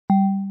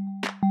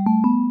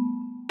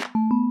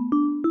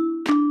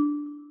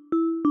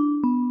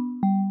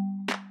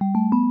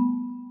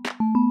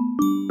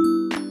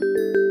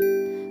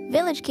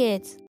Village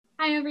Kids.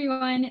 Hi,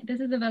 everyone.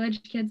 This is the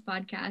Village Kids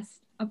podcast,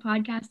 a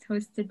podcast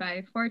hosted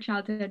by four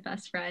childhood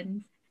best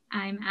friends.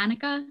 I'm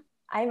Annika.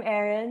 I'm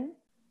Erin.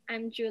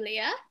 I'm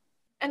Julia.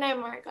 And I'm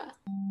Marga.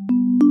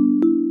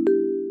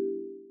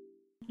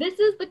 This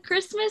is the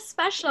Christmas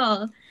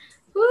special.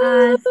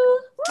 Today we're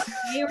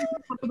going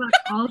to talk about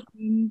all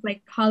things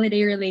like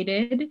holiday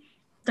related,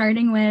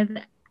 starting with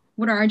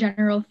what are our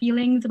general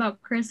feelings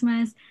about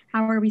Christmas?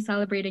 How are we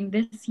celebrating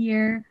this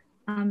year?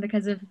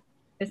 Because of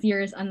this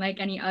year is unlike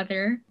any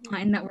other,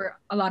 and that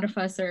a lot of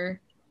us are,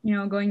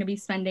 going to be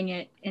spending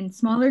it in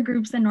smaller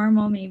groups than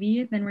normal,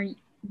 maybe than we're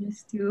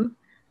used to.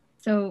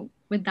 So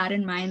with that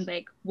in mind,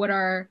 what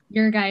are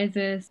your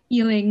guys'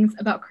 feelings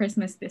about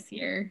Christmas this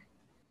year?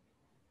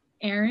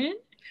 Erin?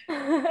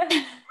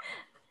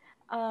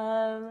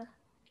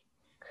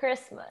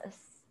 Christmas.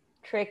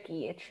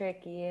 Tricky.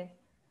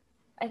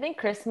 I think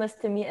Christmas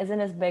to me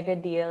isn't as big a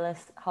deal as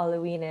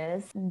Halloween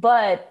is,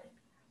 but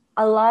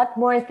a lot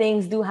more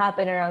things do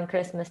happen around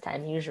Christmas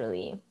time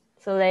usually.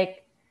 So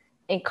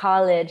in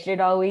college,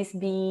 there'd always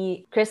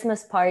be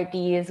Christmas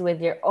parties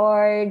with your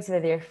orgs,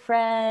 with your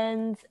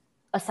friends,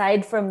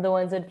 aside from the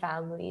ones with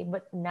family.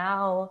 But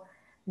now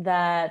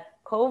that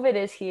COVID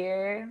is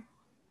here,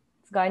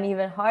 it's gotten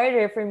even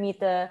harder for me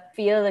to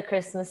feel the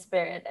Christmas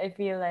spirit. I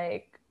feel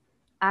like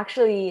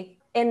actually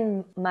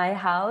in my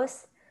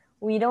house,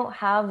 we don't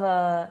have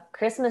a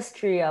Christmas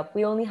tree up.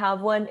 We only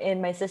have one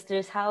in my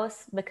sister's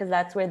house because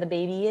that's where the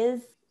baby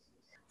is.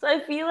 So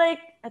I feel like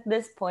at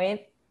this point,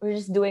 we're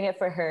just doing it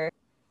for her.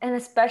 And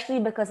especially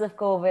because of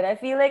COVID, I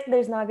feel like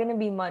there's not going to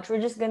be much.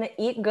 We're just going to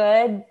eat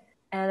good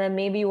and then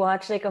maybe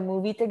watch a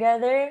movie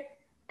together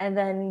and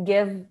then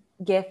give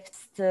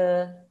gifts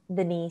to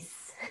the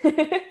niece.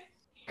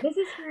 This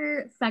is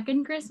her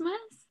second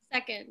Christmas?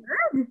 Second.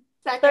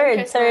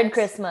 Third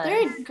Christmas.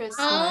 Third Christmas.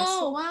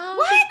 Oh, wow.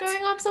 what? She's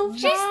growing up so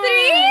fast. She's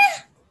 3?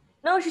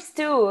 No, she's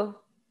 2.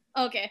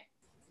 Okay.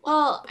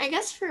 Well, I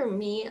guess for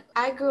me,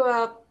 I grew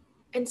up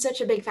in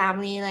such a big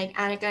family. Like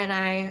Annika and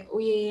I,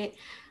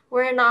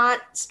 we're not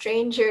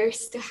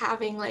strangers to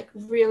having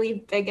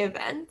really big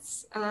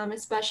events,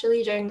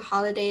 especially during the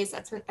holidays.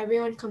 That's when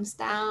everyone comes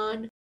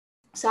down.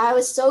 So I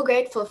was so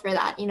grateful for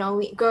that.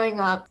 Growing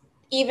up,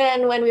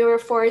 even when we were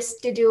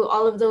forced to do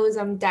all of those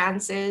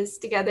dances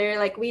together,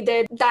 we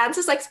did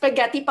dances like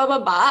spaghetti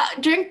pababa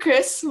during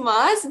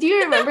Christmas. Do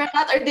you remember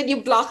that? Or did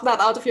you block that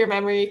out of your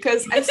memory?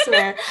 Because I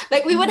swear,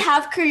 we would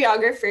have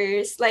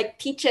choreographers,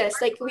 teach us,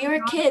 we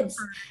were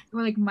kids.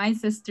 Well, my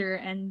sister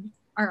and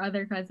our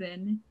other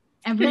cousin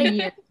every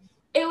year.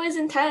 It was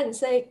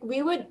intense.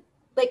 We would,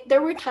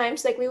 there were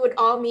times we would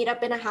all meet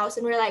up in a house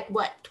and we're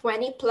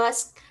 20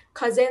 plus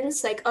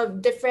cousins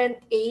of different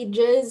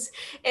ages,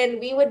 and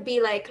we would be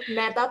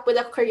met up with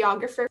a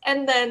choreographer,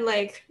 and then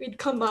we'd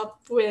come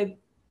up with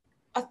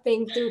a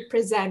thing to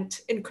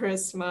present in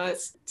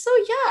Christmas. So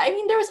yeah, I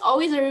mean, there was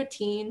always a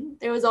routine.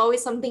 There was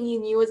always something you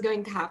knew was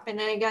going to happen.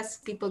 And I guess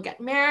people get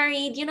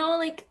married,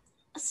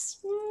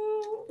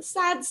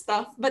 sad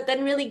stuff, but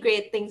then really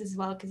great things as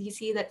well, because you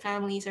see that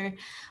families are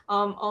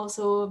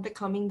also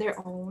becoming their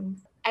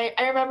own. I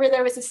remember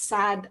there was this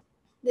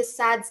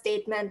sad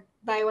statement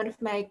by one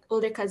of my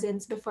older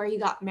cousins before he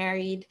got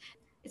married.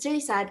 It's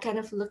really sad kind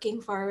of looking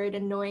forward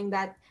and knowing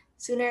that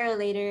sooner or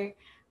later,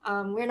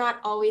 we're not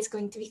always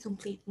going to be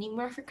complete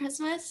anymore for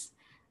Christmas.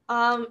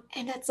 And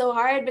that's so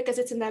hard because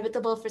it's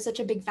inevitable for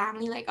such a big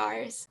family like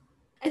ours.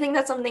 I think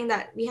that's something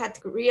that we had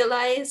to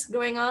realize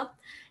growing up.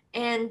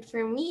 And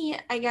for me,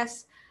 I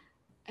guess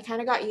I kind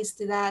of got used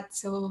to that.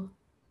 So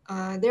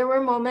there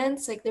were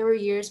moments, there were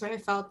years where I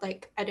felt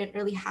like I didn't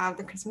really have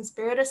the Christmas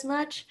spirit as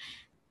much.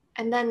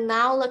 And then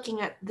now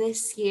looking at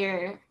this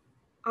year,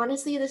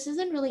 honestly, this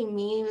isn't really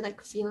me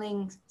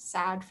feeling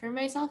sad for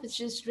myself. It's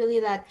just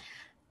really that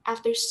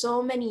after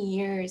so many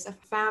years of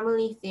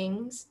family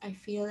things, I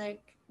feel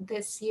like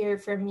this year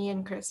for me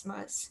and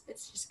Christmas,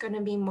 it's just going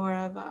to be more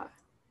of a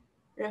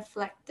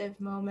reflective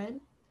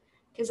moment.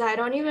 Because I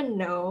don't even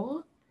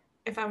know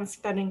if I'm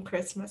spending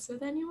Christmas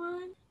with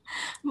anyone.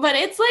 But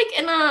it's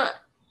in a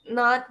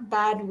not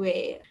bad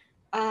way.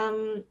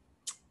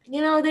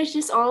 There's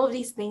just all of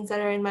these things that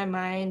are in my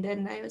mind.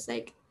 And I was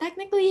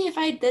technically, if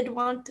I did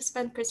want to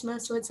spend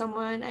Christmas with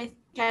someone, I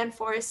can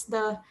force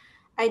the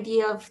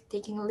idea of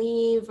taking a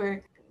leave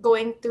or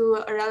going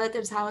to a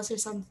relative's house or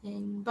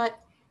something.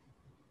 But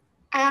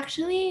I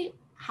actually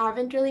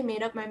haven't really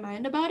made up my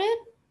mind about it.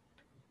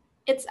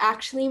 It's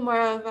actually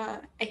more of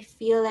I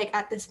feel like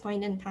at this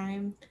point in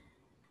time,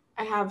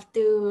 I have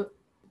to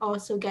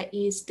also get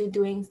used to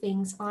doing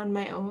things on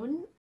my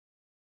own.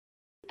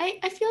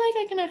 I feel like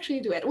I can actually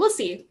do it. We'll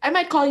see. I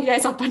might call you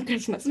guys up on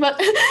Christmas, but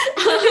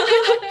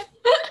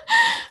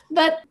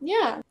but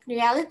yeah,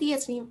 reality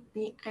is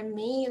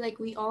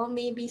we all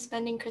may be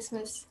spending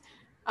Christmas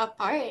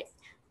apart,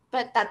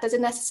 but that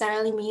doesn't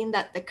necessarily mean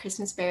that the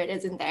Christmas spirit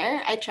isn't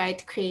there. I try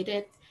to create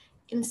it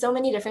in so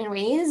many different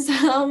ways.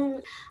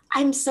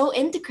 I'm so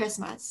into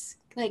Christmas,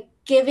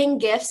 giving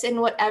gifts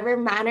in whatever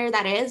manner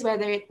that is,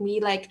 whether it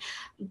be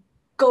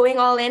going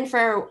all in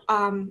for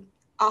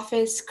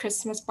office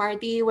Christmas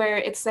party where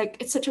it's like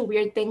it's such a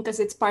weird thing because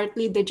it's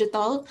partly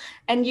digital,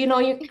 and you know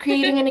you're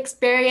creating an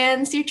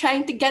experience. You're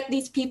trying to get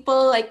these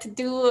people like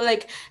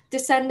to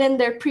send in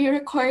their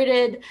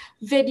pre-recorded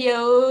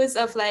videos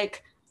of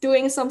like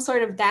doing some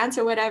sort of dance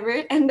or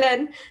whatever. And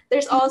then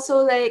there's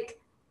also like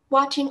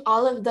watching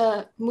all of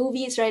the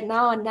movies right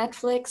now on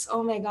Netflix.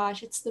 Oh my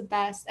gosh, it's the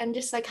best. And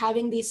just like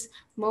having these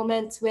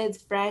moments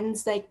with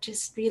friends, like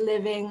just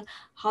reliving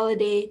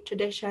holiday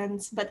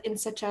traditions, but in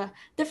such a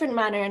different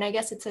manner. And I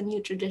guess it's a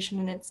new tradition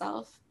in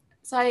itself.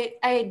 So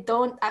I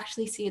don't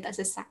actually see it as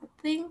a sad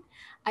thing.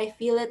 I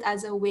feel it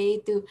as a way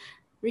to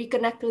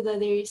reconnect with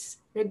others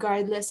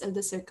regardless of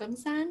the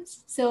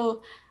circumstance.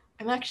 So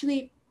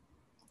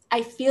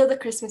I feel the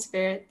Christmas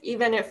spirit,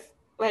 even if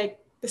like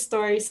the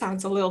story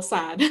sounds a little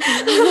sad.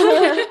 I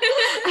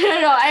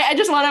don't know. I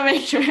just want to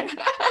make sure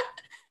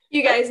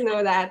you guys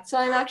know that. So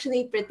I'm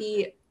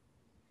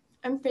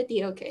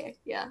pretty okay.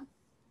 Yeah.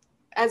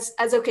 As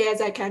okay as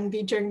I can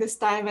be during this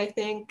time, I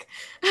think.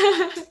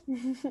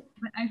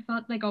 But I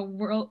felt like a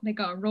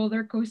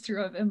roller coaster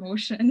of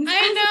emotions.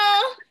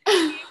 I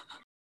know.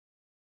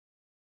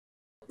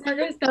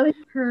 Margaret's telling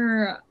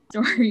her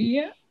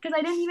story because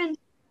I didn't even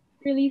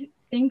really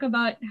think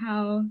about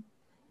how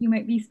you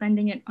might be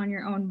spending it on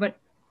your own, but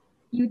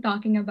you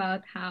talking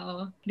about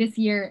how this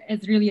year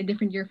is really a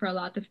different year for a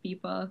lot of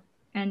people,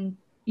 and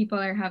people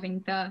are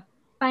having to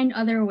find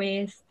other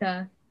ways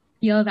to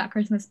feel that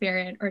Christmas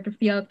spirit or to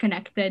feel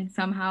connected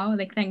somehow.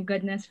 Like, thank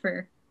goodness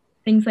for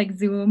things like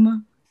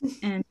Zoom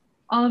and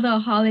all the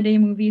holiday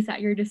movies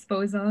at your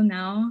disposal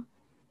now.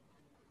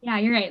 Yeah,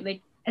 you're right.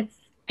 Like, it's,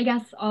 I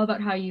guess, all about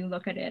how you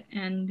look at it.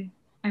 And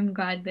I'm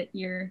glad that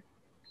you're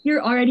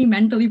already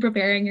mentally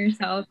preparing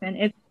yourself, and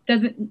it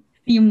doesn't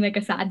seem like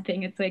a sad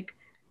thing. It's like,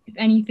 if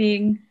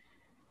anything,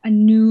 a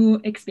new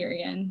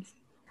experience.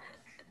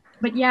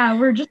 But yeah,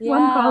 we're just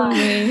one call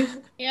away.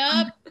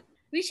 Yep.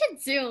 We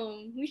should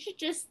Zoom. We should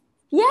just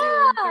Yeah.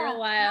 Zoom for a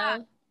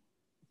while.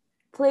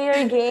 Play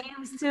your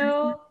games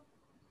too.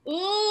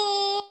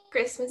 Ooh.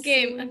 Christmas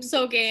Game. Zoom. I'm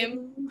so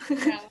game.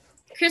 Yeah.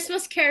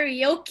 Christmas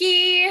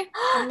karaoke.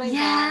 Oh my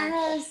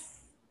Yes.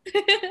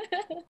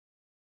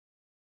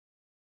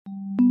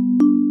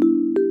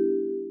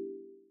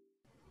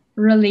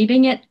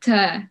 Relating it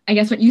to, I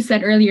guess, what you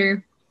said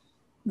earlier,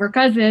 we're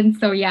cousins.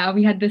 So yeah,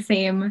 we had the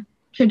same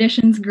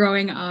traditions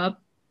growing up.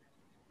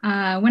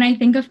 When I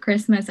think of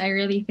Christmas, I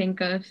really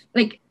think of,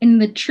 like, in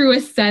the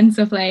truest sense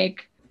of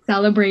like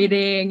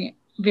celebrating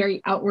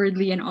very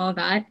outwardly and all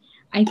that,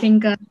 I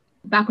think of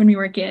back when we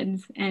were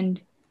kids, and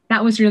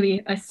that was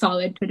really a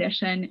solid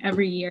tradition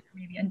every year,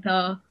 maybe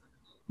until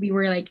we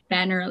were like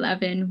 10 or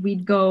 11.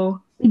 We'd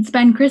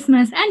spend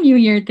Christmas and New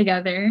Year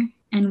together,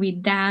 and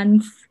we'd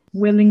dance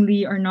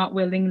willingly or not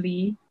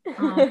willingly.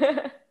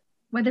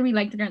 Whether we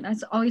liked it or not,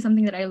 that's always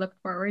something that I look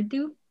forward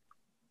to.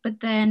 But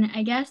then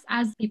I guess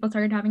as people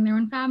started having their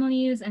own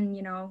families and,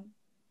 you know,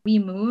 we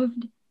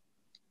moved,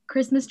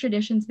 Christmas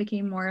traditions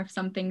became more of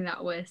something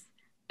that was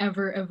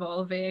ever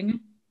evolving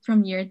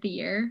from year to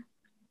year.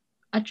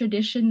 A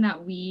tradition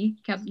that we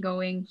kept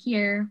going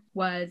here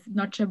was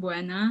Noche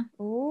Buena.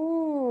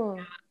 Ooh.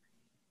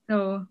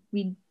 So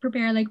we'd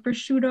prepare like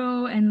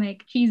prosciutto and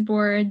like cheese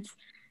boards.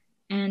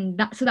 And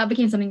that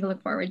became something to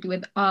look forward to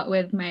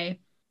with my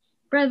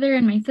brother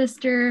and my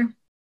sister.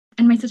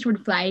 And my sister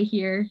would fly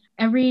here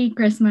every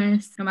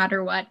Christmas, no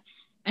matter what.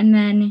 And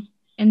then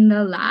in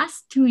the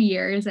last 2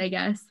 years, I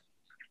guess,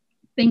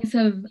 things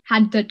have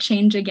had to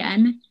change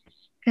again.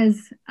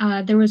 Because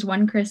there was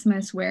one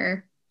Christmas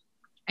where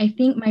I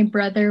think my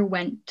brother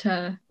went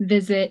to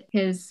visit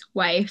his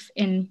wife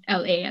in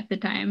LA at the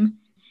time.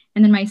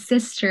 And then my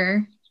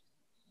sister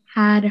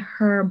had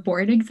her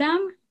board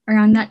exam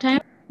around that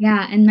time.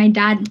 Yeah, and my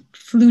dad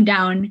flew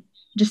down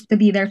just to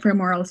be there for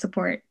moral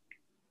support.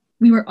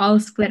 We were all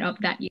split up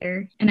that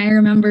year. And I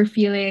remember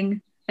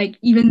feeling like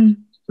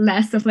even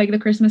less of like the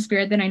Christmas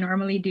spirit than I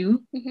normally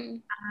do.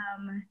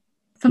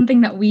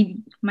 Something that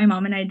my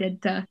mom and I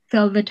did to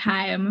fill the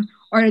time,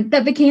 or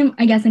that became,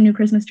 I guess, a new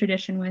Christmas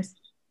tradition, was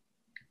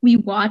we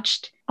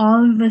watched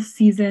all the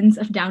seasons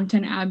of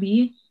Downton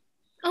Abbey.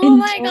 Oh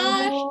my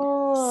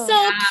gosh.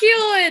 So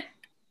cute.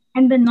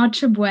 And the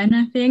Noche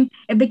Buena thing,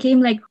 it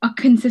became like a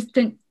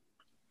consistent,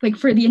 like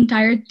for the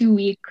entire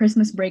 2-week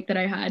Christmas break that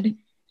I had,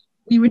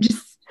 we would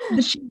just,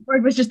 the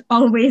board was just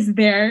always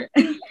there.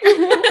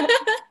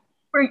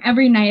 For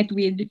every night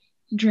we'd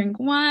drink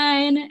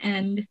wine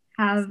and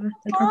have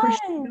like our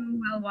prosciutto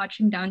while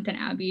watching Downton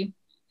Abbey.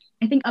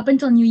 I think up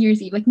until New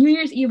Year's Eve. Like New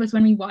Year's Eve was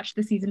when we watched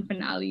the season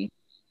finale.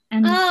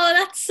 And oh,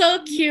 that's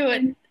so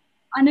cute.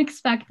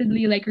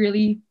 Unexpectedly, like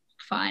really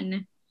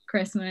fun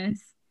Christmas.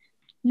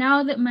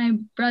 Now that my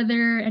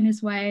brother and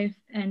his wife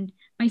and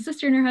my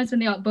sister and her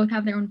husband, they all both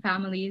have their own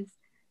families.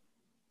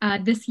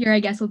 This year, I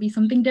guess, will be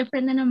something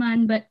different than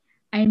Aman, but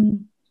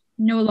I'm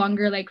no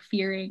longer like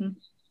fearing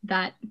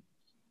that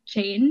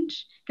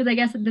change, because I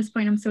guess at this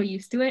point I'm so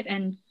used to it.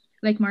 And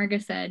like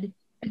Marga said,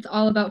 it's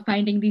all about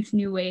finding these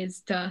new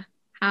ways to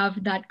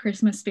have that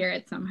Christmas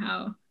spirit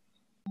somehow.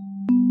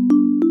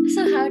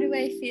 So how do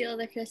I feel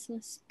the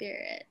Christmas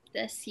spirit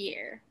this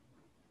year?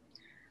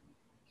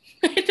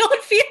 I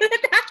don't feel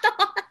it at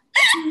all.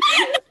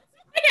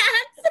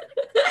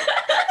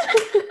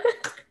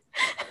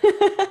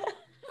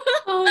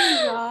 Oh my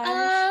gosh.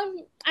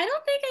 I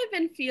don't think I've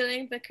been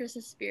feeling the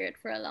Christmas spirit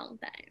for a long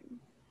time.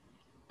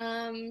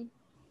 I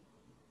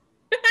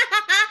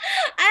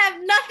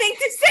have nothing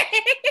to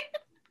say.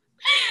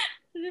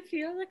 Does it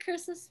feel the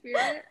Christmas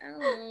spirit? I don't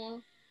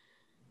know.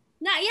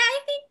 I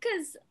think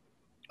because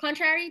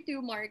contrary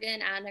to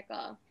Morgan and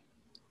Annika,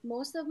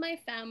 most of my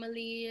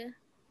family,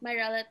 my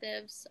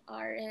relatives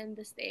are in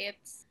the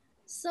States.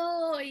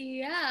 So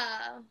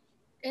yeah,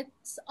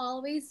 it's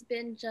always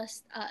been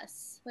just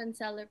us when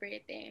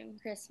celebrating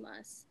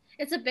Christmas.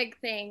 It's a big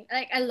thing.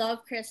 Like, I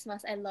love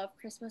Christmas. I love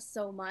Christmas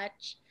so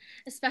much,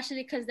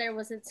 especially because there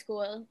wasn't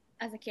school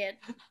as a kid.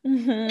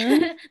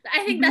 Mhm. I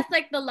think that's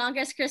like the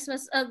longest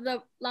Christmas,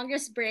 the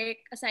longest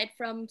break aside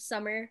from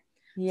summer.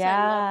 So I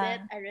loved Yeah.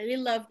 it. I really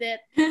loved it.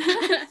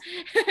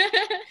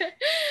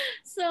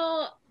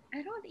 So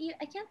I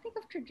can't think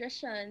of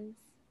traditions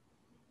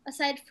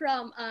aside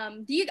from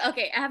I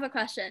have a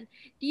question.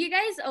 Do you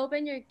guys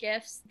open your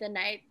gifts the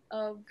night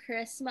of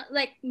Christmas,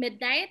 like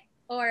midnight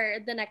or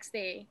the next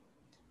day?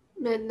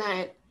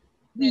 Midnight.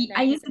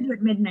 I used to do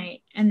it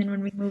midnight, and then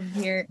when we moved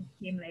here, it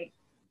became like,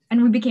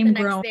 and we The became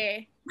next grown.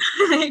 day.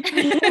 Like,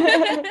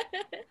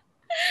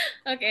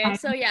 Okay,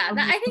 so yeah,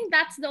 I think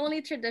that's the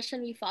only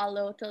tradition we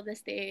follow till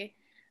this day.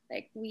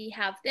 Like, we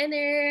have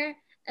dinner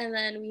and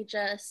then we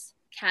just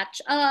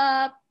catch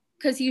up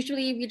because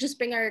usually we just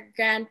bring our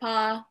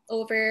grandpa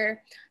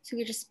over, so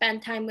we just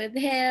spend time with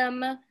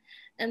him,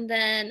 and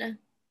then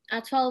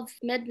at 12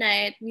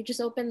 midnight we just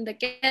open the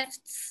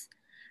gifts,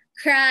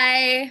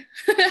 cry,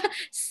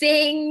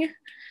 sing,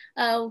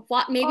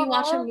 maybe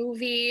watch a Aw.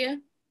 movie,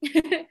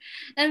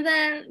 and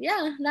then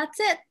yeah, that's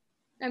it.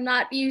 I'm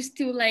not used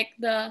to like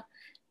the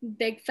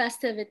big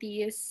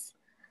festivities.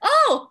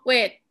 Oh,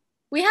 wait.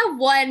 We have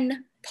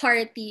one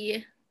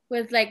party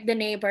with like the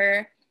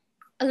neighbor.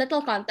 A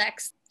little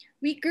context.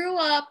 We grew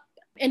up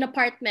in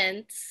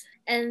apartments,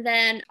 and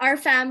then our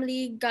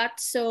family got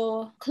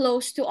so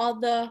close to all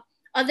the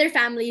other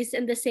families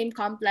in the same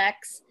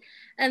complex.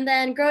 And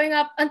then growing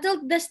up until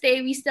this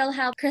day, we still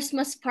have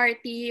Christmas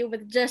party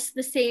with just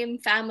the same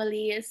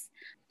families.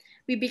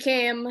 We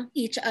became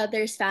each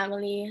other's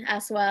family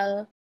as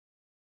well.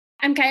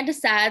 I'm kind of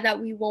sad that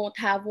we won't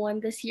have one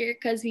this year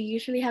because we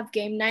usually have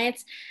game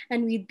nights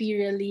and we'd be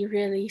really,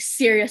 really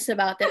serious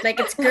about it. Like,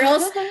 it's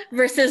girls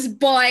versus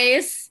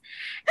boys.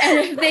 And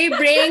if they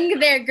bring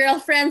their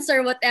girlfriends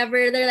or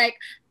whatever, they're like,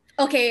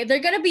 okay,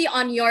 they're going to be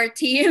on your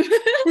team.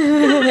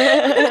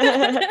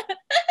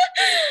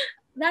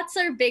 That's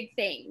our big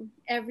thing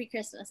every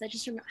Christmas. I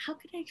just remember, how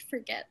could I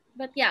forget?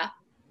 But yeah,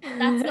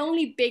 that's the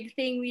only big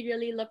thing we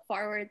really look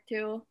forward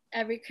to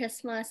every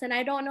Christmas. And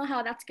I don't know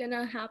how that's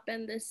gonna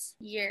happen this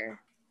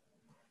year.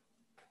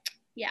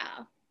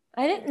 Yeah.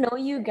 I didn't know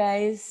you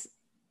guys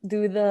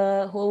do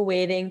the whole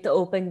waiting to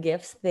open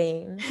gifts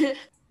thing.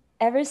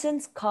 Ever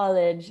since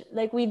college,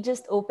 like, we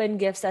just open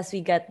gifts as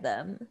we get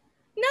them.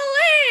 No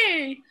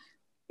way!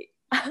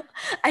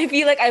 I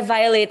feel like I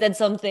violated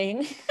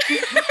something.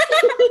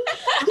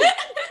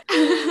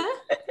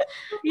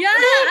 Yeah,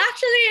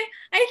 actually,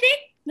 I think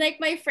like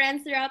my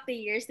friends throughout the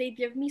years, they'd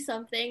give me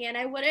something and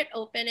I wouldn't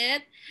open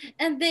it.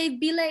 And they'd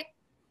be like,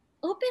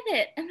 open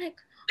it. I'm like,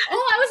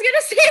 oh, I was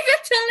gonna save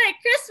it till like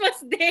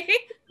Christmas Day.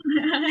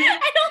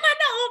 I don't want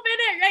to open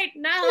it right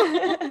now.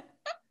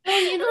 Oh,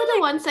 you know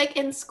the ones like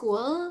in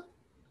school?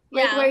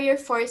 Like Yeah. where you're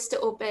forced to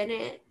open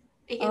it.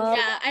 Oh.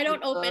 Yeah, I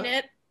don't open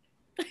it.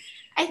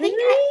 I think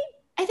Really?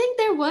 I think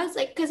there was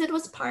like because it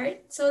was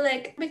part. So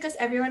like because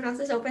everyone else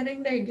is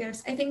opening their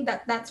gifts, I think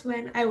that's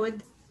when I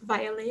would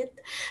violate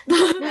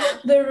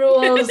the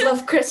rules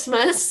of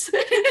Christmas.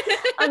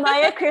 Am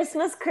I a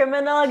Christmas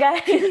criminal,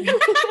 guys?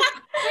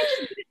 I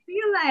just didn't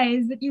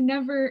realize that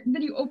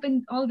you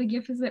opened all the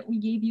gifts that we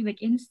gave you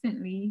like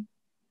instantly.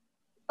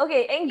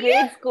 Okay, in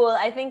grade school,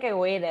 I think I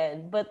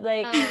waited, but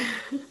like,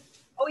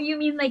 Oh, you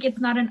mean like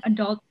it's not an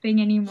adult thing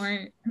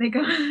anymore? Like,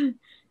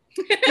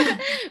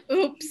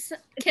 Oops.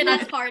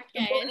 Kid's heart,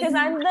 guys. because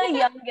I'm the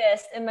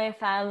youngest in my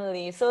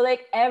family, so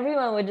like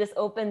everyone would just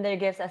open their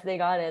gifts as they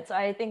got it. So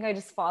I think I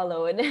just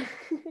followed.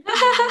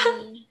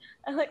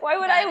 I'm like, why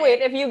would I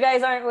wait if you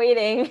guys aren't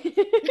waiting?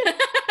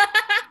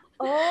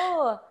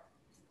 Oh,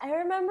 I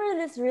remember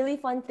this really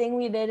fun thing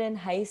we did in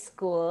high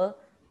school.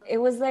 It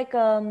was like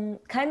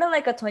kind of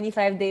like a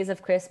 25 days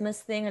of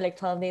Christmas thing, or like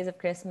 12 days of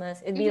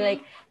Christmas. It'd be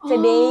like,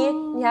 today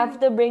you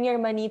have to bring your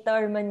manita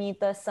or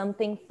manita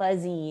something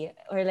fuzzy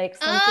or like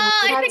something.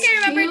 I think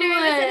I remember doing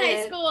this in high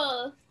cute.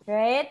 school.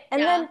 Right? And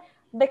Yeah. then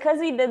because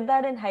we did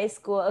that in high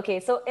school, okay,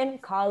 so in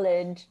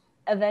college,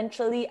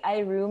 eventually I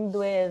roomed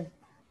with,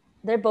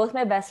 they're both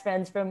my best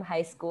friends from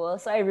high school.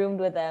 So I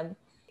roomed with them.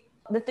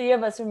 The three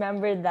of us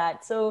remembered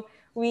that. So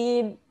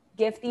we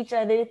gift each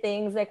other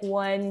things, like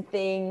one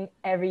thing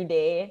every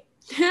day.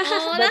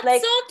 Oh, But, that's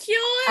like, so cute.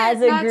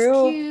 As a That's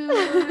group.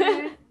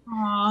 cute.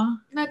 aw.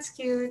 That's that's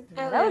cute.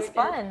 I That was like it.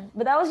 fun.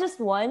 But that was just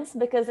once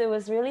because it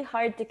was really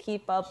hard to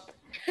keep up,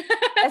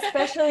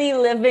 especially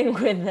living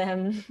with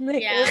them. Like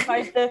it was Yeah.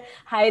 hard to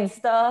hide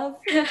stuff.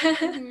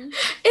 Mhm.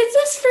 It's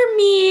just for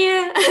me.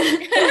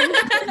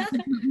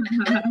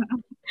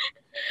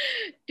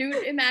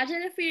 Dude,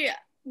 imagine if we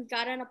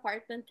got an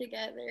apartment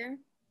together.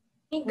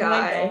 Oh Oh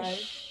my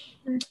gosh.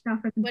 Stuff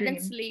and Wouldn't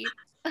dreams. sleep.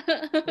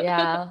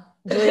 Yeah,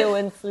 Julia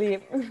wouldn't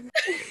sleep.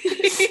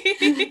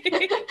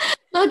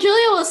 No,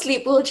 Julia will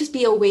sleep. We'll just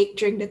be awake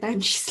during the time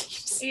she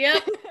sleeps.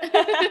 Yep.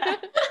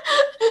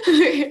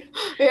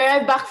 we're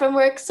right back from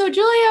work. So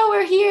Julia,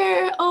 we're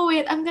here. Oh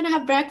wait, I'm gonna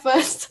have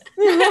breakfast.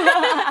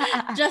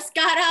 Just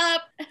got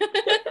up.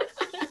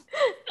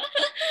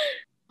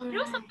 You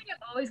know something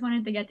I've always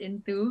wanted to get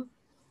into?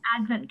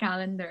 Advent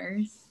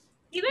calendars.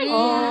 Even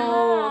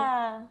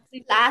Oh,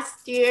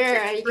 Last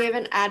year, I gave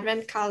an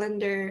advent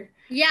calendar.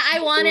 Yeah, I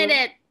wanted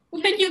it.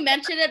 When you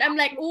mentioned it, I'm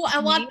like, ooh, I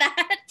want that.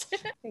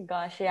 my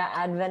gosh, yeah,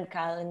 advent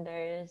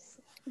calendars.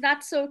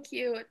 That's so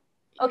cute.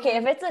 Okay,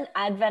 if it's an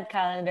advent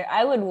calendar,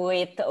 I would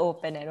wait to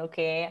open it,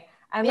 okay?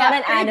 I'm Yeah, not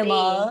an pretty.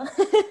 animal.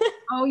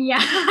 oh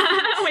yeah.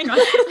 oh my god.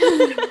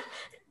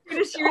 I'm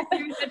gonna share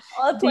through the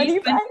All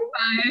 25.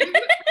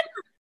 25.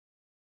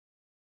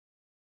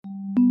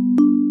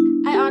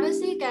 I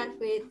honestly can't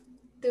wait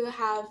to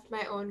have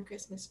my own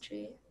Christmas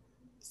tree.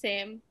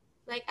 Same.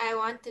 Like, I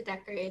want to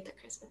decorate a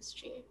Christmas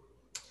tree.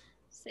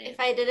 Same. If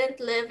I didn't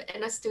live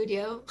in a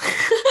studio.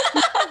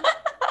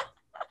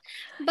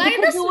 Buy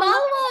You the could do one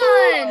small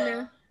on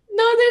one.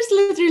 No, there's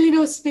literally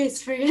no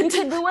space for You it.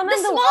 could do one The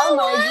on the small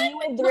wall, Margie,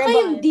 with Baka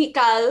yung ribbon.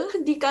 decal.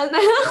 Decal na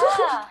lang.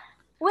 Yeah.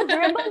 With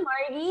ribbon,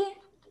 Margie.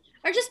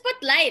 Or just put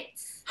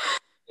lights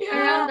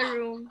around the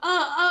room.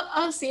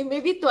 I'll see.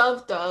 Maybe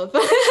 12-12.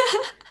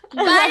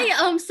 Buy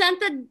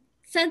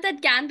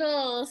scented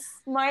candles.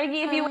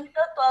 Margie, if you wait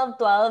till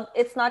 12-12,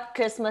 it's not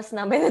Christmas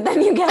now by the time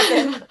you get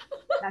it.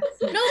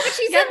 That's No, but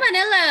she's in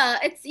Manila.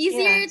 It's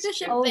easier to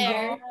ship Oh,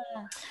 there.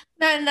 yeah.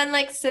 And then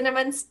like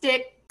cinnamon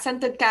stick,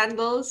 scented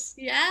candles.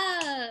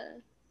 Yeah.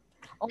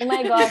 Oh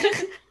my gosh.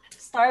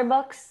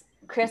 Starbucks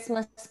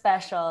Christmas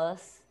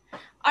specials.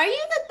 Are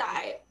you the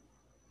type?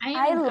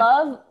 I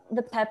love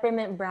the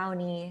peppermint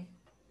brownie.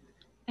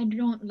 I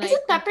don't like Is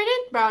it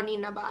peppermint brownie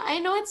na ba? I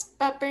know it's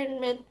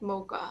peppermint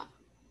mocha.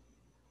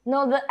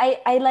 No,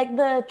 I like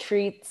the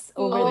treats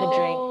over the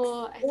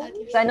drinks. I thought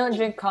you So I don't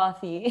drink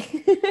coffee.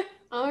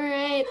 All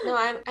right. No,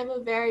 I'm a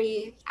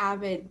very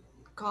avid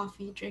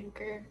coffee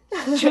drinker.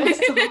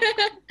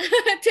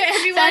 To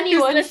everyone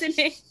anyone. who's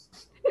listening.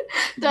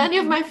 To any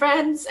of my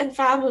friends and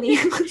family,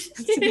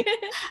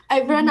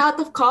 I've run out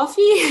of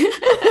coffee.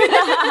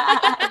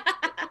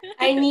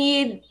 I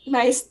need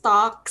my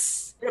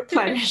stocks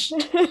replenished.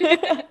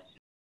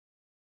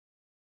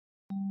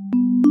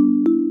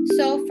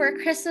 So for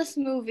Christmas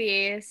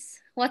movies,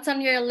 what's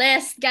on your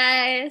list,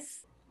 guys?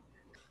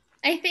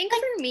 I think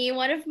for me,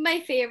 one of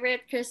my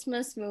favorite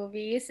Christmas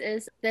movies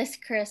is This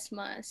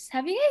Christmas.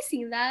 Have you guys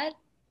seen that?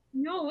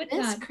 No, what's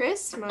It's that?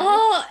 Christmas.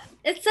 Oh,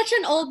 it's such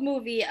an old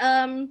movie.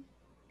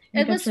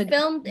 It was That's a-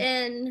 filmed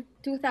in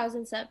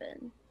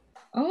 2007.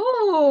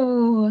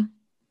 Oh.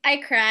 I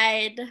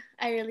cried.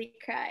 I really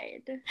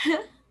cried.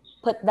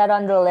 Put that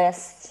on the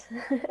list.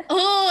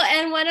 Oh,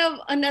 and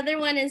another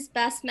one is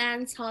Best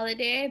Man's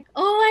Holiday.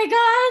 Oh my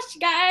gosh,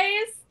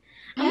 guys!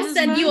 I'm gonna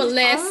send you a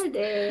list.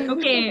 Holiday.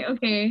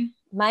 Okay.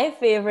 My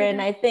favorite,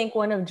 and I think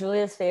one of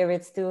Julia's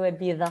favorites too, would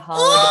be The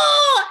Holiday.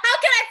 Oh, how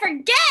can I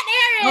forget,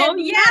 Erin? Oh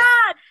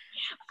yeah.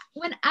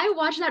 When I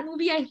watch that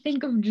movie, I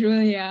think of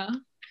Julia.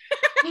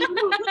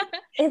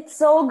 It's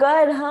so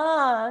good,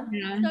 huh?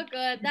 Yeah. So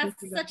good. That's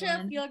That's a good such a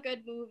one.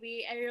 feel-good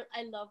movie.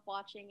 I love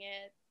watching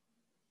it.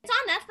 It's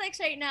on Netflix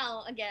right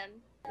now again.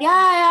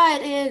 Yeah,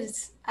 it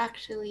is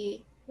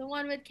actually. The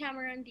one with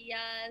Cameron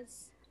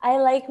Diaz. I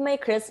like my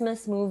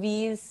Christmas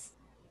movies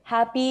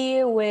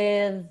happy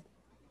with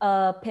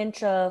a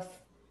pinch of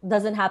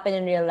doesn't happen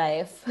in real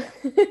life.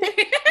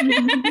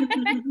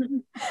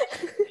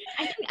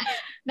 I think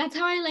that's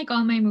how I like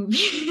all my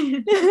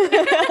movies.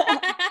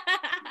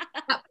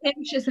 That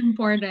pinch is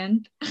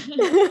important.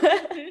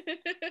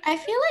 I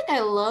feel like I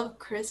love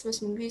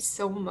Christmas movies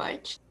so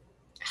much.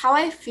 How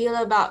I feel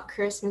about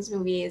Christmas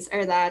movies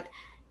are that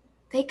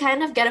they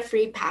kind of get a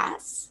free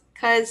pass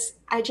because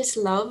I just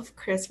love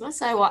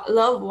Christmas. I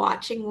love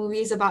watching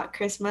movies about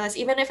Christmas,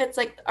 even if it's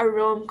like a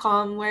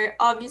rom-com where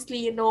obviously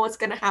you know what's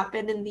gonna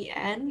happen in the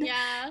end.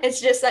 Yeah.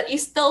 It's just that you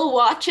still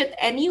watch it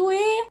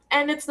anyway,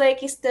 and it's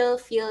like you still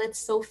feel it's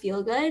so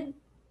feel good.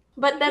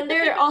 But then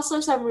there are also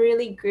some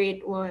really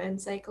great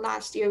ones. Like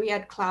last year we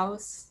had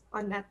Klaus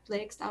on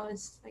Netflix. That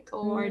was like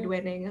award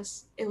winning.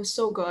 It was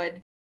so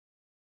good.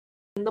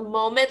 And the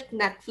moment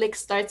Netflix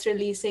starts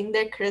releasing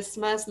their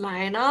Christmas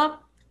lineup,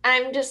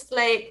 I'm just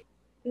like,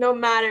 no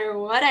matter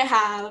what I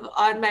have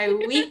on my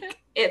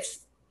week,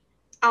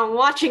 I'm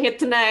watching it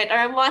tonight or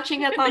I'm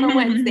watching it on a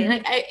Wednesday.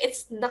 Like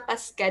it's not a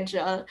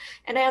schedule,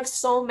 and I have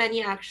so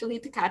many actually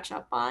to catch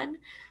up on.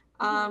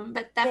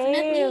 But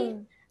definitely,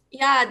 Same.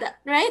 yeah,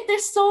 right.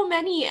 There's so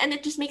many, and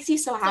it just makes you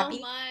so happy.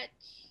 So much.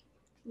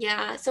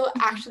 Yeah, so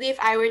actually, if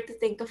I were to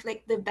think of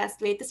like the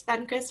best way to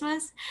spend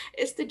Christmas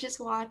is to just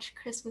watch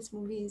Christmas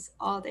movies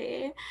all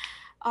day.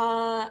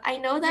 I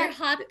know Your that,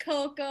 hot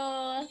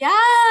cocoa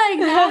yeah,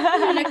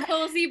 and a exactly.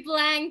 cozy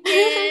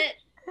blanket.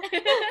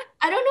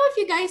 I don't know if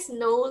you guys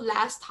know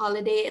Last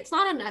Holiday. It's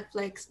not on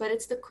Netflix, but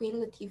it's the Queen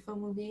Latifah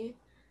movie.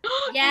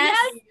 Yes.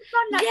 Yes, it's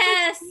on Netflix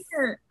Yes.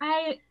 here.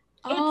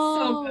 It's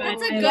so good.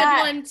 That's a I good love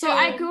yeah. one So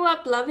I too. grew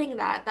up loving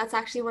that. That's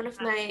actually one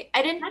of my.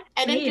 I didn't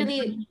Crave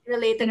really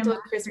relate it to cinema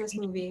a Christmas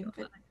for movie, HBO.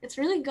 but it's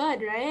really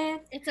good, right?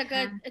 It's a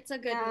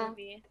good Yeah.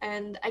 movie.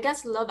 And I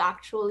guess Love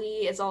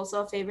Actually is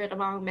also a favorite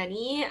among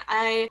many.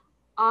 I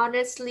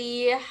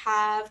honestly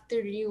have to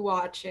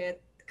rewatch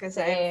it because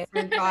I've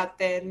Same.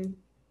 forgotten.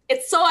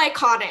 It's so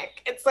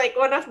iconic. It's like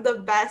one of the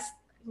best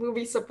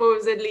movies,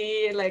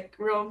 supposedly, like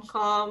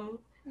rom-com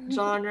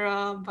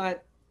genre,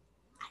 but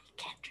I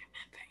can't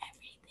remember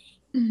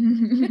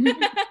everything.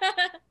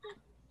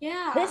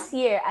 Yeah. This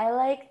year, I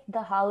liked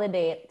The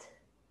Holiday.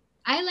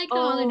 I like the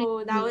holiday.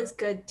 Oh, that too. was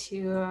good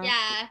too.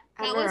 Yeah,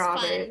 that Emma was fun.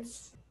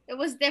 Roberts. It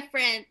was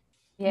different.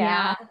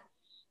 Yeah.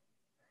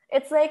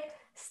 It's like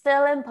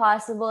still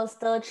impossible,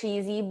 still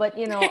cheesy, but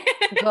you know,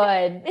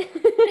 good.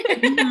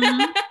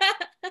 Mhm.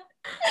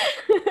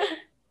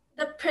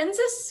 The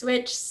Princess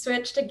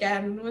switched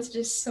again was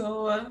just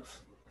so.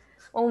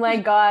 Oh my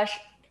gosh.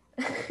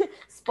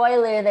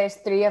 Spoiler, there's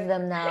 3 of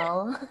them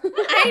now.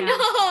 I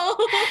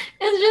know.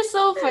 It's just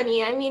so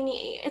funny. I mean,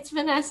 it's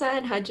Vanessa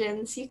and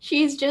Hudgens.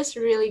 She's just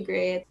really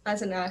great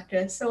as an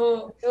actress.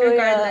 So Julia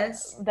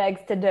regardless,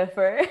 begs to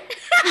differ.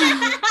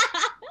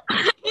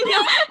 You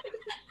know,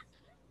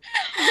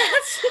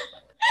 That's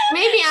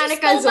maybe she Annika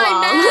stole as my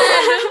well.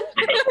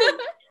 man.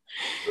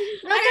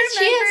 No, I guess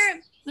she has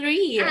remember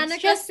three. Annika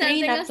She has 3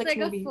 sending us Netflix like a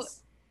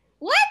movies.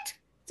 what?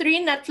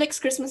 3 Netflix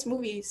Christmas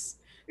movies.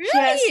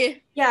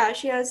 Really? Yeah,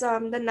 she has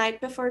The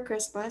Night Before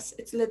Christmas.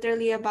 It's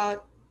literally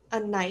about a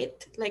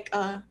night, like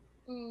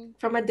Mm.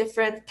 from a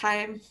different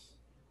time,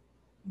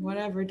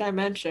 whatever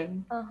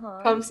dimension,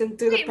 Uh-huh. comes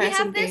into the Wait, we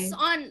have present this day.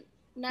 on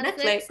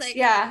Netflix, like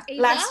yeah.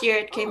 Asia? Last year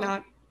it came Oh.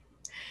 out.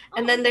 Oh,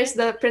 And then okay. there's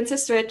the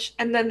Princess Switch,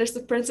 and then there's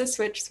the Princess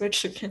Switch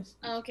again.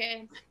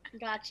 Okay,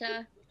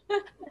 gotcha. A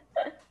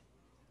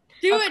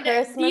Dude, do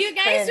Christmas you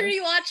guys Prince.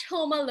 rewatch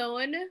Home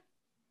Alone?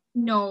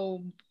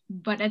 no,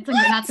 but that's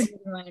a good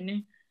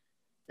one.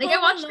 Like I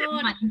Home watched it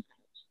Alone. once.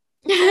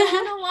 I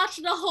want to watch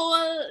the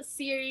whole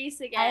series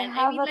again.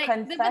 have a like,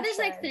 but there's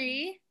like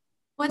confession. 3.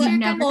 What's your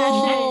Never-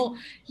 confession? Oh,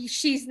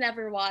 she's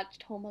never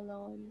watched Home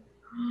Alone.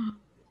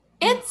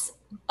 It's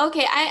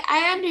okay.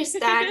 I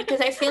understand because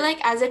I feel like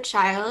as a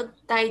child,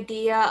 the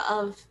idea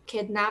of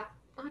not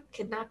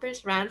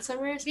kidnappers,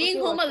 ransomers, Being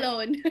what's home the word?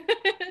 alone.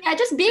 Yeah,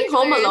 just being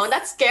home Burglars. alone.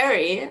 That's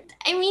scary.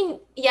 I mean,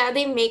 yeah,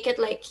 they make it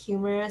like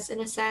humorous in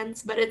a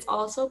sense, but it's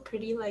also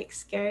pretty like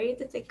scary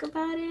to think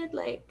about it.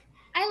 Like,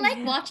 I like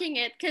Yeah. watching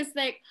it because,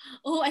 like,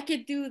 oh, I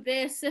could do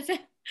this if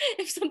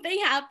something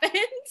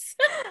happens.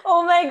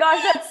 Oh my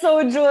gosh, that's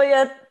so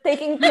Julia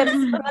taking tips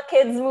from a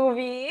kids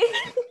movie.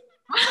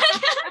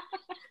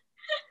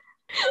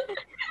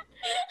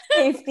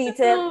 Safety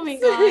tips. oh my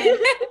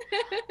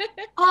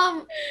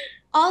god.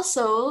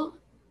 Also,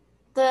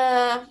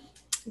 the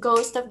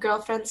Ghost of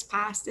Girlfriend's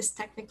Past is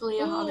technically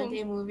a Ooh.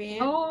 holiday movie.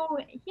 Oh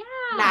yeah.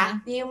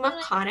 Matthew like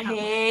that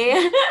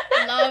McConaughey.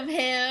 Love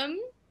him.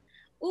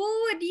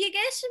 Ooh, do you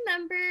guys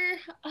remember?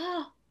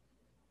 Oh,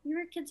 we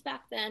were kids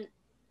back then.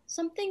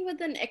 Something with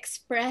an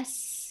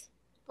express.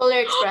 Polar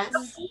Express.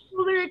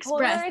 Polar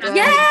Express. Express.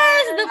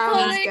 Yes, the That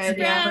Polar was good,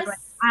 yeah.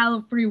 Express.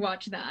 I'll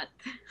rewatch that.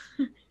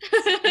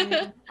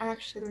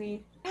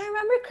 Actually. I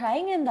remember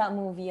crying in that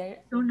movie.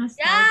 So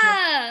nostalgic.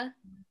 Yeah.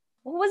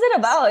 What was it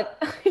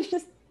about?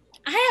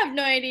 I have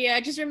no idea.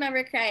 I just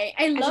remember crying.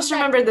 I love just that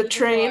remember the movie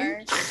train.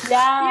 before.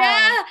 Yeah.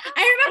 Yeah,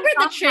 I remember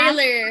I the saw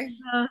trailer.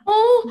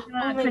 Oh The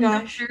my gosh.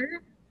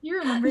 conductor. You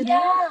remember that?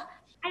 Yeah.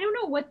 I don't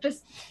know what the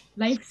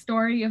life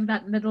story of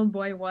that little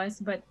boy was,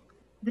 but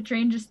the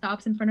train just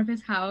stops in front of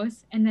his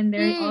house, and then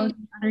there are all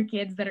these other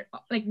kids that are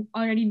like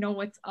already know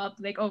what's up.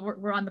 Like, oh,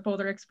 we're on the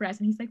Polar Express,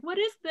 and he's like, "What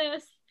is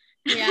this?"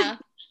 Yeah.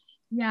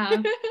 Yeah,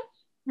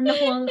 and the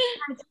whole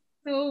it's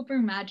super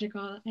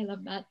magical. I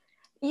love that.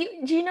 Do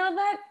you know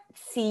that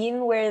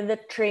scene where the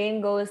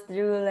train goes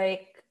through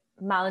like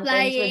mountains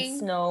Flying. with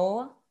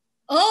snow?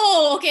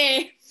 Oh,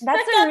 okay.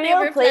 That's I thought a they real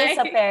were place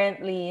flying.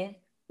 apparently.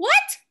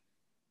 What?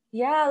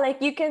 Yeah,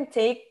 like you can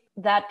take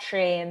that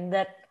train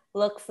that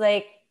looks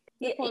like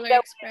The Polar yeah,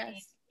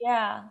 Express.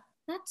 yeah,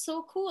 That's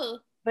so cool.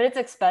 but it's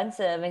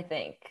expensive, I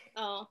think.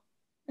 Oh,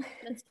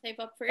 let's save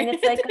up for And it.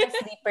 it's like a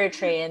sleeper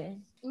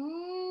train.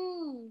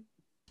 Mm.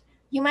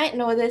 You might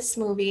know this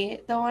movie,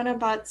 the one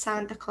about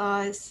Santa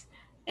Claus,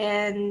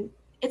 and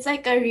it's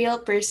like a real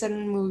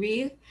person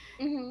movie,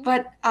 Mhm.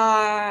 but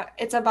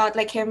it's about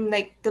like him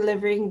like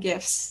delivering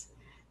gifts.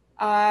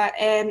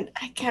 And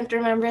I can't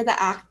remember the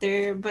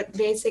actor, but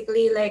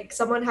basically like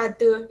someone had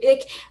to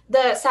like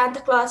the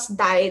Santa Claus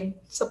died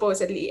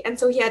supposedly, and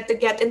so he had to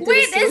get into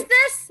Wait, the is suit,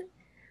 this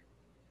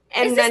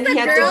and is then this he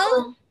the had girl?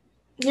 to.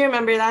 Do you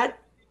remember that?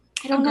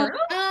 I A don't know.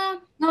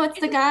 girl? No, it's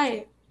the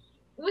guy.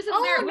 Was it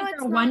Oh, there? no, Was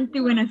it's there not. 1,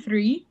 2, and a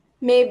 3?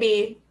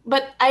 Maybe.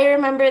 But I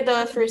remember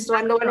the first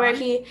one, the one where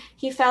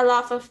he fell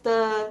off of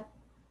the.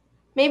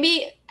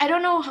 Maybe I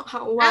don't know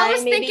why. I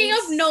was maybe thinking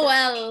of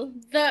Noel.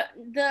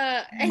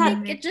 I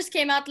think Mm. it just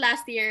came out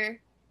last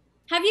year.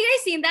 Have you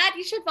guys seen that?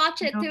 You should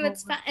watch it too. No.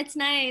 It's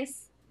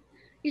nice.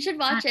 You should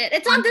watch it.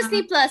 It's on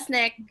Disney Plus,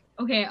 Nick.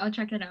 Okay, I'll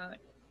check it out.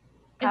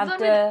 It's Have one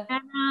to- with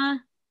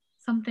Anna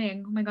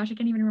something. Oh my gosh, I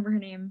can't even remember her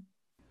name.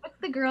 What's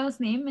the girl's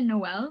name in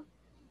Noel?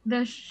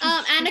 Anna Kendrick.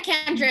 Anna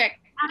Kendrick.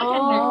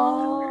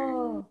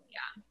 Oh,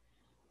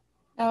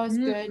 that was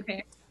good.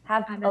 Okay.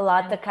 have a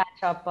lot to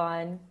catch up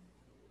on.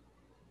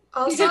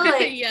 Also,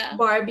 like Yeah.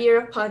 Barbie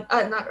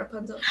not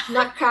Rapunzel,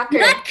 Nutcracker.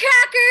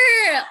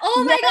 Nutcracker!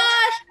 Oh my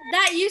gosh!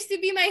 That used to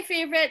be my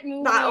favorite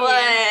movie. That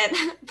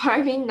one.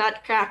 Barbie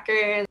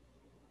Nutcracker.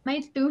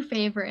 My 2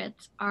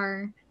 favorites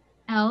are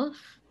Elf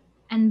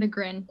and The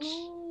Grinch.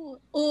 Ooh.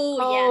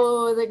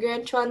 Oh, the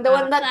Grinch one. The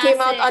one that came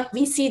out on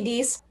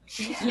VCDs.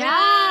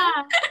 Yeah.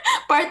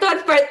 Part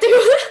 1, part 2.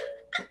 Yes.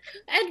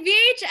 And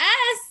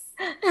VHS.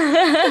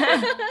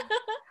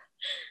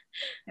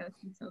 That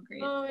was so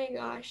great. Oh my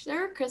gosh.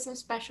 There were Christmas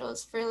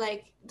specials for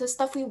like the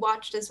stuff we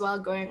watched as well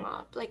growing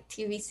up, like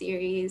TV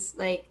series.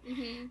 Like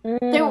Mhm.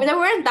 they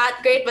weren't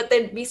that great, but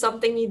they'd be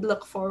something you'd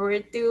look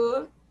forward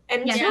to.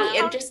 And it's Yeah. really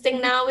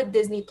interesting now with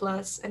Disney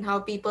Plus and how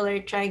people are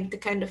trying to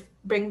kind of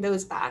bring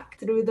those back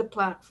through the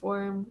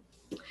platform.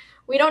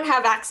 We don't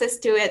have access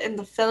to it in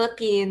the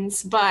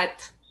Philippines,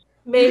 but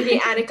maybe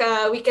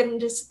Annika, we can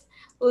just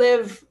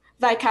live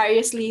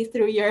vicariously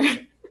through your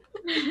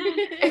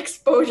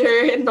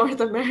exposure in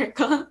North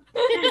America.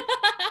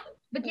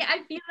 But yeah,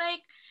 I feel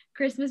like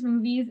Christmas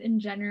movies in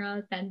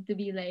general tend to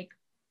be like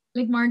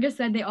Marga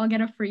said, they all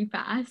get a free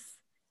pass.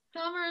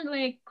 Some are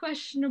like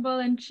questionable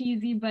and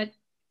cheesy, but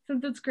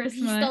since it's You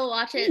Christmas, still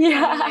watch it.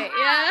 Yeah. Anyway.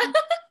 Yeah.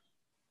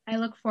 I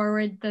look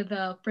forward to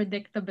the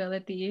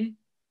predictability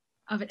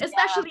of it,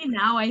 especially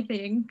now, I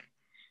think.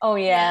 Oh,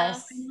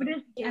 yes. I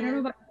noticed, I don't know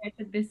about you guys,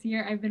 but this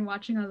year I've been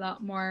watching a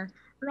lot more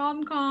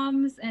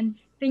rom-coms and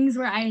things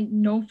where I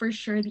know for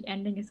sure the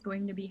ending is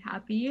going to be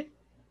happy.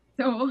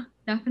 So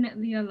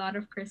definitely a lot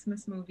of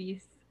Christmas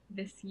movies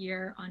this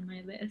year on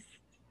my list.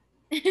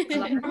 It's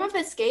a form of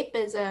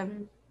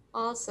escapism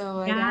also,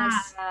 I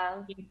guess.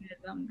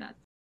 Escapism, that's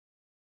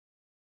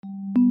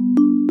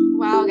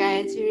Wow,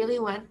 guys, we really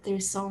went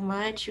through so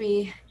much.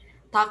 We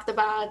talked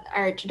about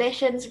our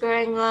traditions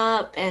growing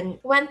up and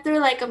went through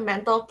like a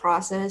mental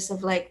process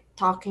of like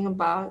talking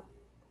about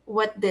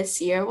what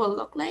this year will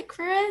look like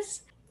for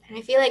us. And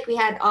I feel like we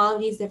had all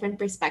these different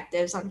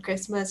perspectives on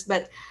Christmas,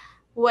 but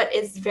what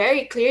is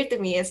very clear to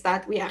me is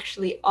that we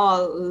actually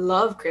all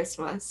love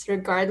Christmas,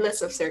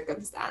 regardless of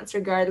circumstance,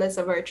 regardless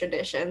of our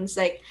traditions.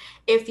 Like,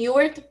 if you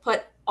were to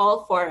put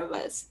all 4 of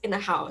us in a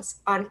house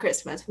on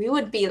Christmas, we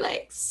would be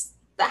like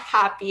the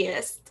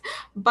happiest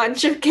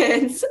bunch of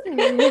kids. And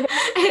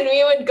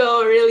we would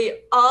go really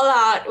all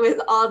out with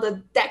all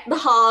the deck the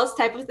halls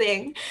type of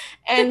thing.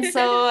 And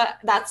so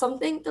that's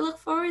something to look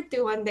forward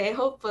to one day,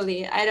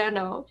 hopefully. I don't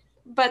know.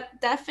 But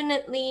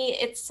definitely,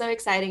 it's so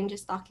exciting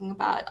just talking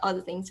about all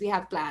the things we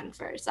have planned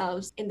for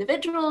ourselves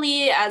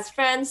individually, as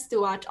friends, to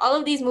watch all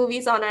of these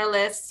movies on our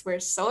lists. We're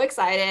so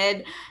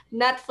excited.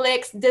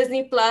 Netflix,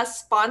 Disney Plus,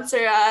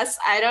 sponsor us.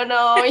 I don't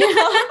know, you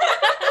know.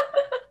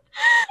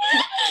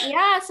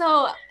 Yeah,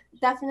 so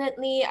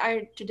definitely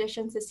our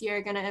traditions this year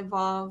are going to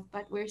evolve,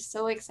 but we're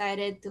so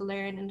excited to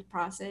learn in the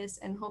process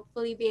and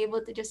hopefully be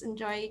able to just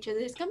enjoy each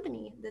other's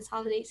company this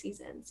holiday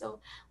season. So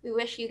we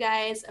wish you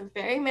guys a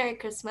very Merry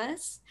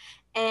Christmas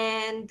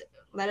and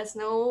let us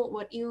know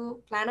what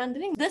you plan on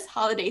doing this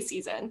holiday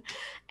season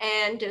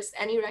and just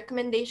any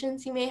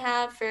recommendations you may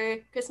have for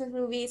Christmas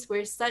movies.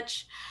 We're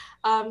such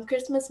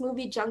Christmas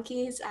movie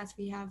junkies, as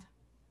we have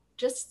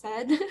just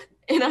said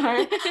in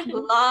our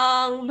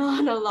long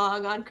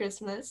monologue on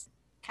Christmas.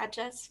 Catch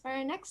us for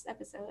our next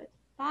episode.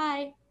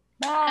 Bye.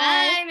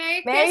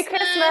 Bye. Merry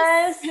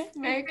Christmas.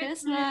 Merry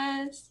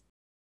Christmas.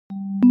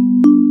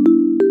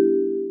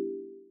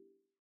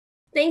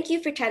 Thank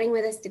you for chatting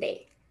with us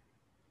today.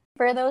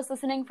 For those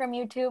listening from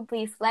YouTube,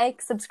 please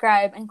like,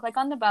 subscribe, and click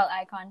on the bell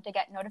icon to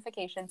get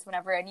notifications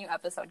whenever a new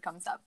episode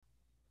comes up.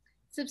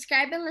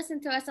 Subscribe and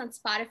listen to us on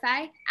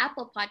Spotify,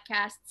 Apple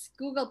Podcasts,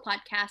 Google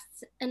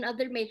Podcasts, and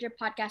other major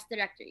podcast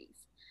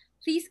directories.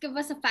 Please give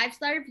us a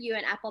 5-star review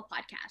on Apple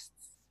Podcasts.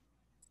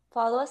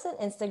 Follow us on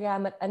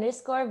Instagram at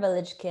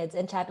 _VillageKids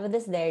and chat with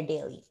us there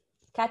daily.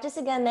 Catch us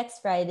again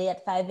next Friday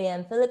at 5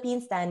 a.m. Philippine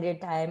Standard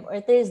Time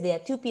or Thursday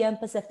at 2 p.m.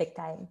 Pacific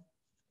Time.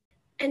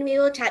 And we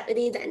will chat with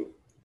you then.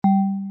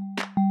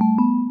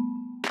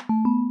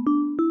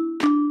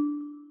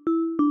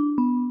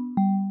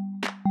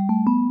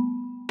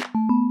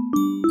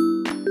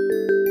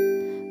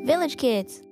 Village Kids.